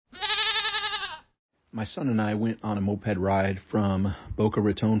My son and I went on a moped ride from Boca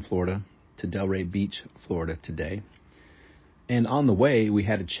Raton, Florida to Delray Beach, Florida today. And on the way, we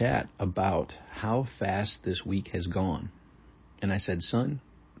had a chat about how fast this week has gone. And I said, son,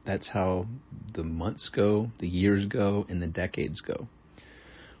 that's how the months go, the years go, and the decades go.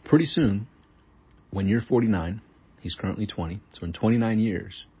 Pretty soon, when you're 49, he's currently 20, so in 29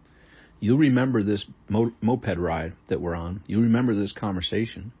 years, you'll remember this moped ride that we're on. You'll remember this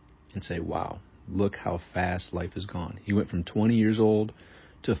conversation and say, wow, look how fast life has gone. He went from 20 years old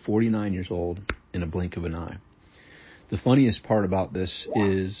to 49 years old in a blink of an eye. The funniest part about this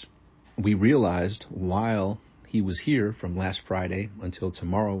is we realized while he was here from last Friday until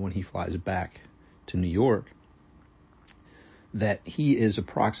tomorrow when he flies back to New York, that he is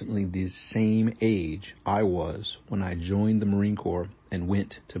approximately the same age I was when I joined the Marine Corps and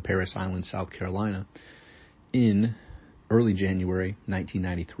went to Parris Island, South Carolina in early January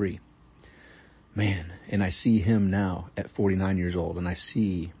 1993. Man, and I see him now at 49 years old, and I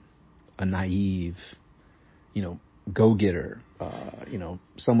see a naive, go-getter,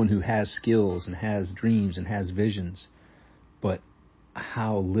 someone who has skills and has dreams and has visions, but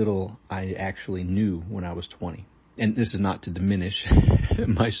how little I actually knew when I was 20. And this is not to diminish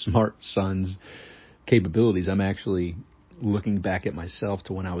my smart son's capabilities. I'm actually looking back at myself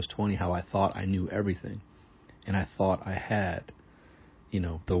to when I was 20, how I thought I knew everything. And I thought I had,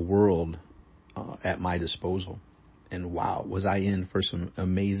 the world at my disposal. And wow, was I in for some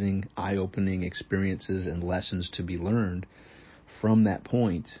amazing, eye-opening experiences and lessons to be learned from that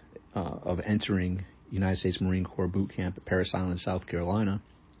point of entering United States Marine Corps boot camp at Parris Island, South Carolina,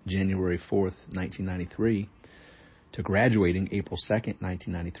 January 4th, 1993, to graduating April 2nd,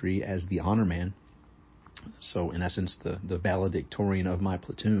 1993 as the honor man. So in essence, the valedictorian of my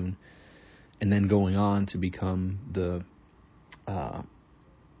platoon, and then going on to become the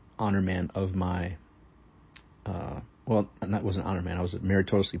honor man of my I wasn't honor man. I was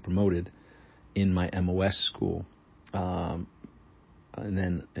meritoriously promoted in my MOS school, and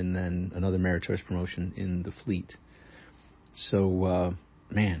then another meritorious promotion in the fleet. So,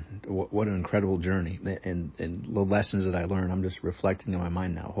 man, what an incredible journey, and the lessons that I learned. I'm just reflecting in my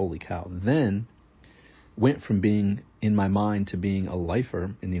mind now. Holy cow! Then went from being in my mind to being a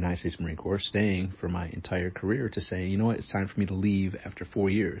lifer in the United States Marine Corps, staying for my entire career, to saying, you know what, it's time for me to leave after 4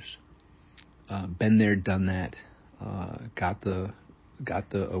 years. Been there, done that. Got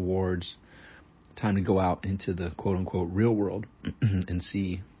the awards. Time to go out into the quote unquote real world and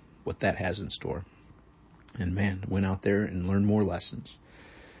see what that has in store. And man, went out there and learned more lessons.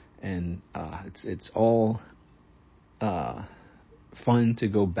 And it's all fun to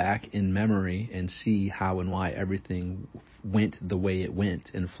go back in memory and see how and why everything went the way it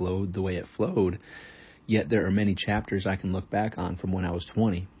went and flowed the way it flowed. Yet there are many chapters I can look back on from when I was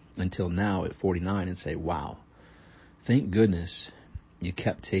 20 until now at 49 and say, wow, thank goodness you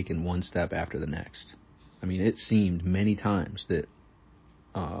kept taking one step after the next. I mean, it seemed many times that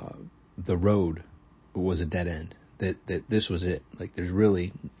the road was a dead end, that this was it. Like there's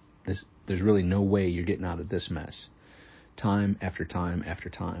really no way you're getting out of this mess. Time after time after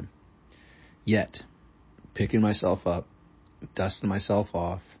time. Yet, picking myself up, dusting myself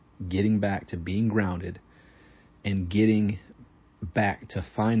off, getting back to being grounded, and getting back to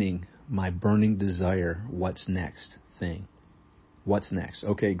finding my burning desire, what's next thing. What's next?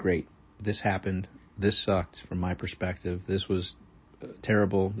 Okay, great. This happened. This sucked from my perspective. This was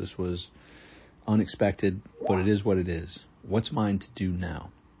terrible. This was unexpected, but it is what it is. What's mine to do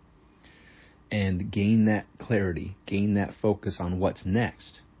now? And gain that clarity, gain that focus on what's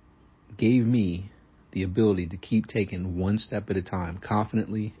next, gave me the ability to keep taking one step at a time,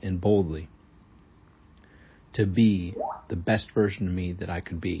 confidently and boldly, to be the best version of me that I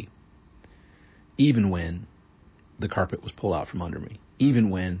could be, even when the carpet was pulled out from under me, even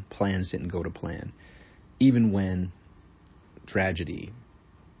when plans didn't go to plan, even when tragedy,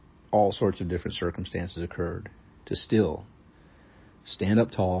 all sorts of different circumstances occurred, to still stand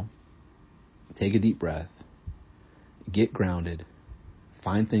up tall, take a deep breath, get grounded,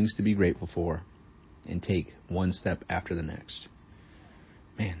 find things to be grateful for, and take one step after the next.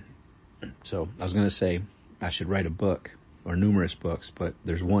 Man, so I was going to say I should write a book, or numerous books, but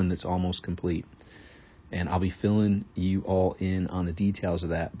there's one that's almost complete. And I'll be filling you all in on the details of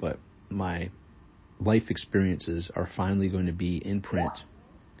that, but my life experiences are finally going to be in print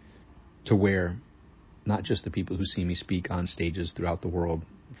to where not just the people who see me speak on stages throughout the world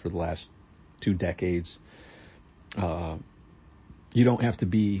for the last 2 decades, you don't have to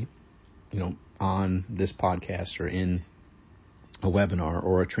be, on this podcast or in a webinar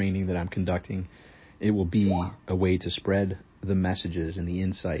or a training that I'm conducting. It will be a way to spread the messages and the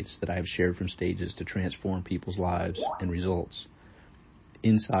insights that I have shared from stages to transform people's lives and results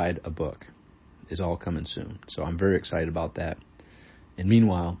inside a book is all coming soon. So I'm very excited about that. And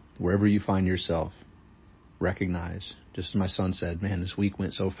meanwhile, wherever you find yourself, recognize, just as my son said, man, this week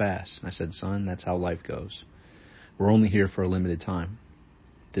went so fast. And I said, son, that's how life goes. We're only here for a limited time.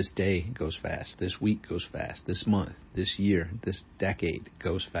 This day goes fast. This week goes fast. This month, this year, this decade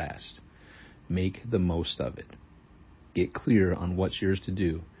goes fast. Make the most of it. Get clear on what's yours to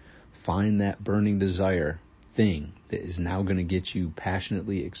do. Find that burning desire thing that is now going to get you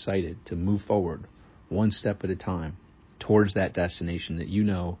passionately excited to move forward one step at a time towards that destination that you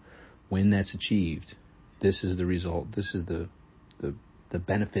know when that's achieved, this is the result. This is the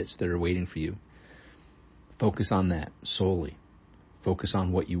benefits that are waiting for you. Focus on that solely. Focus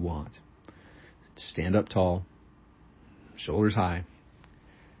on what you want. Stand up tall, shoulders high,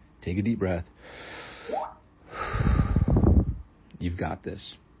 take a deep breath. You've got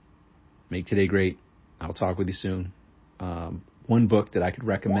this. Make today great. I'll talk with you soon. One book that I could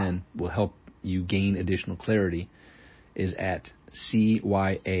recommend will help you gain additional clarity is at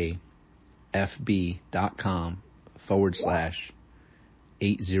CYAFB.com/8020.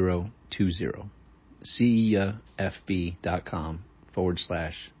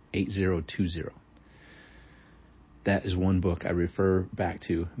 CYAFB.com/8020. That is one book I refer back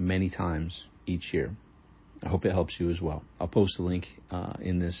to many times each year. I hope it helps you as well. I'll post a link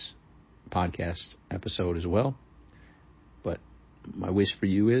in this podcast episode as well. But my wish for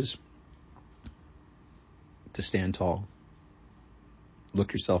you is to stand tall.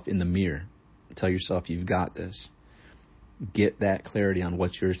 Look yourself in the mirror. Tell yourself you've got this. Get that clarity on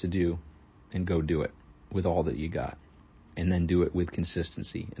what's yours to do and go do it with all that you got. And then do it with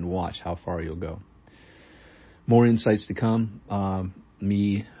consistency and watch how far you'll go. More insights to come.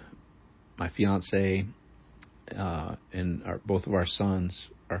 Me, my fiance, and both of our sons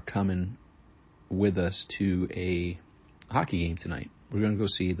are coming with us to a hockey game tonight. We're going to go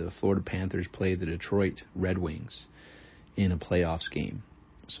see the Florida Panthers play the Detroit Red Wings in a playoffs game.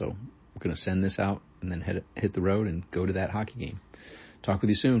 So we're going to send this out and then hit the road and go to that hockey game. Talk with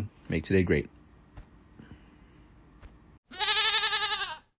you soon. Make today great.